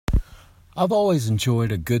I've always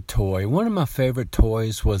enjoyed a good toy. One of my favorite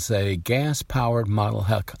toys was a gas-powered model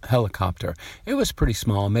helicopter. It was pretty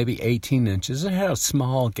small, maybe 18 inches. It had a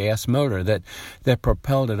small gas motor that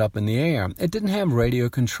propelled it up in the air. It didn't have radio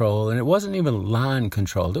control, and it wasn't even line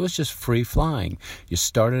controlled. It was just free flying. You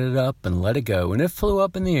started it up and let it go, and it flew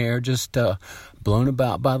up in the air, just blown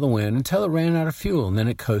about by the wind until it ran out of fuel, and then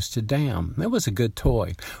it coasted down. It was a good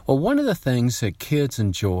toy. Well, one of the things that kids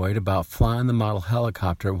enjoyed about flying the model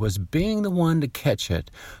helicopter was being the one to catch it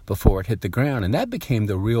before it hit the ground, and that became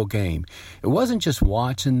the real game. It wasn't just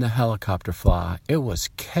watching the helicopter fly, it was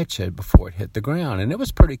catch it before it hit the ground, and it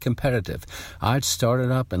was pretty competitive. I'd start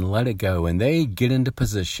it up and let it go, and they'd get into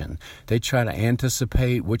position. They'd try to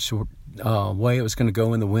anticipate which way it was going to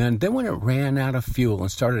go in the wind. Then when it ran out of fuel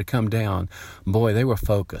and started to come down, boy, they were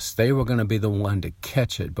focused. They were going to be the one to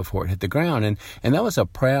catch it before it hit the ground. And that was a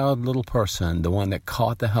proud little person, the one that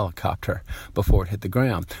caught the helicopter before it hit the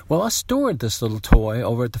ground. Well, I stored this little toy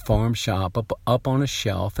over at the farm shop up on a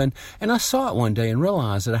shelf, and I saw it one day and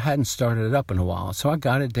realized that I hadn't started it up in a while. So I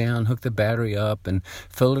got it down, hooked the battery up, and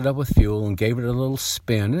filled it up with fuel and gave it a little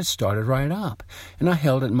spin, and it started right up. And I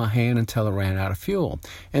held it in my hand until it ran out of fuel.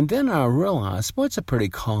 And then I realized, boy, it's a pretty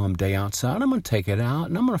calm day outside. I'm going to take it out,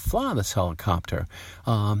 and I'm going to fly this helicopter.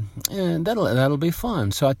 And that'll be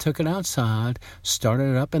fun. So I took it outside,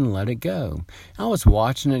 started it up, and let it go. I was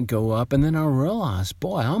watching it go up, and then I realized,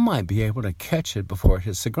 boy, I might be able to catch it before it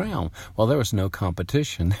hits the ground. Well, there was no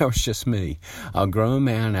competition. There was just me, a grown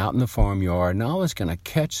man out in the farmyard, and I was going to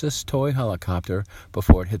catch this toy helicopter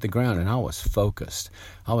before it hit the ground, and I was focused.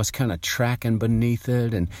 I was kind of tracking beneath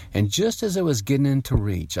it, and just as it was getting into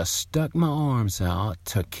reach, I stuck my arms out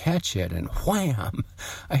to catch it, and wham!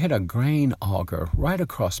 I hit a grain auger right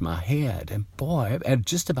across my head, and boy, it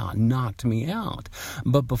just about knocked me out.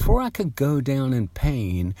 But before I could go down in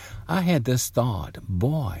pain, I had this thought,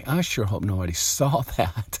 boy, I sure hope nobody saw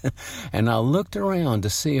that. And I looked around to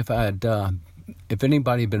see if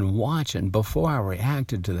anybody had been watching before I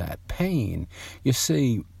reacted to that pain. You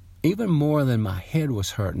see, even more than my head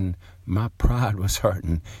was hurting, my pride was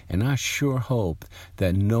hurting, and I sure hope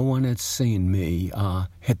that no one had seen me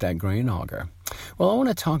hit that grain auger. Well, I want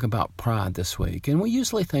to talk about pride this week, and we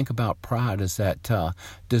usually think about pride as that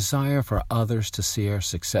desire for others to see our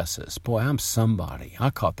successes. Boy, I'm somebody. I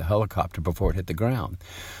caught the helicopter before it hit the ground.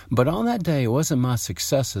 But on that day, it wasn't my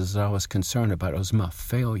successes that I was concerned about. It was my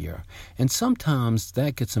failure. And sometimes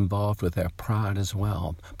that gets involved with our pride as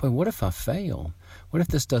well. But what if I fail? What if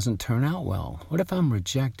this doesn't turn out well? What if I'm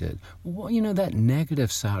rejected? Well, that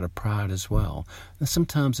negative side of pride as well. And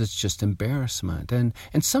sometimes it's just embarrassment. And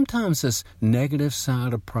sometimes this negative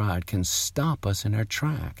side of pride can stop us in our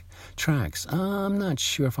tracks. I'm not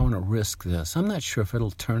sure if I want to risk this. I'm not sure if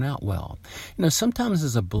it'll turn out well. Sometimes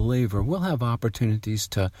as a believer, we'll have opportunities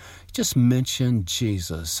to just mention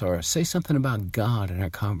Jesus or say something about God in our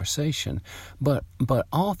conversation. But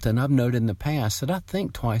often I've noted in the past that I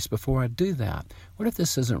think twice before I do that. What if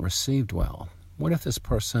this isn't received well? What if this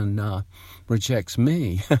person rejects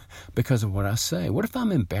me because of what I say? What if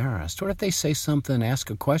I'm embarrassed? What if they say something, ask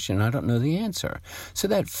a question, and I don't know the answer? So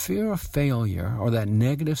that fear of failure or that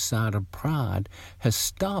negative side of pride has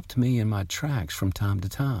stopped me in my tracks from time to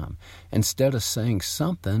time. Instead of saying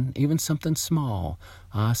something, even something small,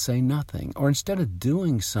 I say nothing. Or instead of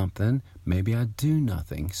doing something, maybe I do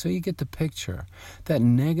nothing. So you get the picture. That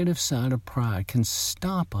negative side of pride can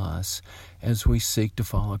stop us as we seek to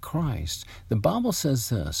follow Christ. The Bible says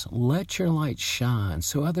this, let your light shine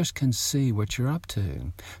so others can see what you're up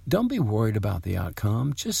to. Don't be worried about the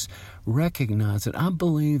outcome. Just recognize that I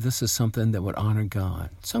believe this is something that would honor God.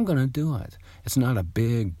 So I'm going to do it. It's not a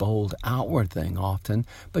big, bold, outward thing often,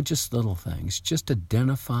 but just little things. Just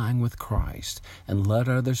identifying with Christ and let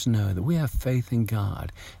others know that we have faith in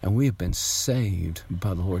God and we have been saved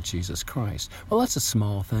by the Lord Jesus Christ. Well, that's a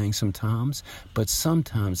small thing sometimes, but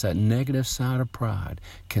sometimes that negative side of pride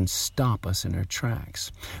can stop us in our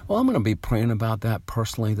tracks. Well, I'm going to be praying about that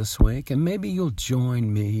personally this week, and maybe you'll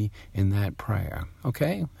join me in that prayer,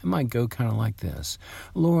 okay? It might go kind of like this.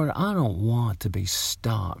 Lord, I don't want to be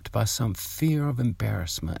stopped by some fear of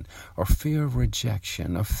embarrassment or fear of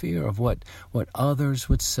rejection or fear of what others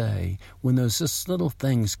would say when those just little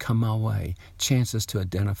things come my way, chances to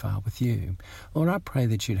identify with you. Lord, I pray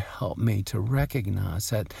that you'd help me to recognize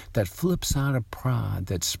that flip side of pride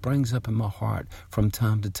that springs up in my heart from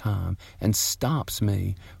time to time and stops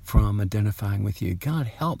me from identifying with you. God,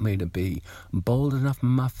 help me to be bold enough in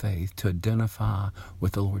my faith to identify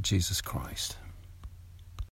with the Lord Jesus Christ.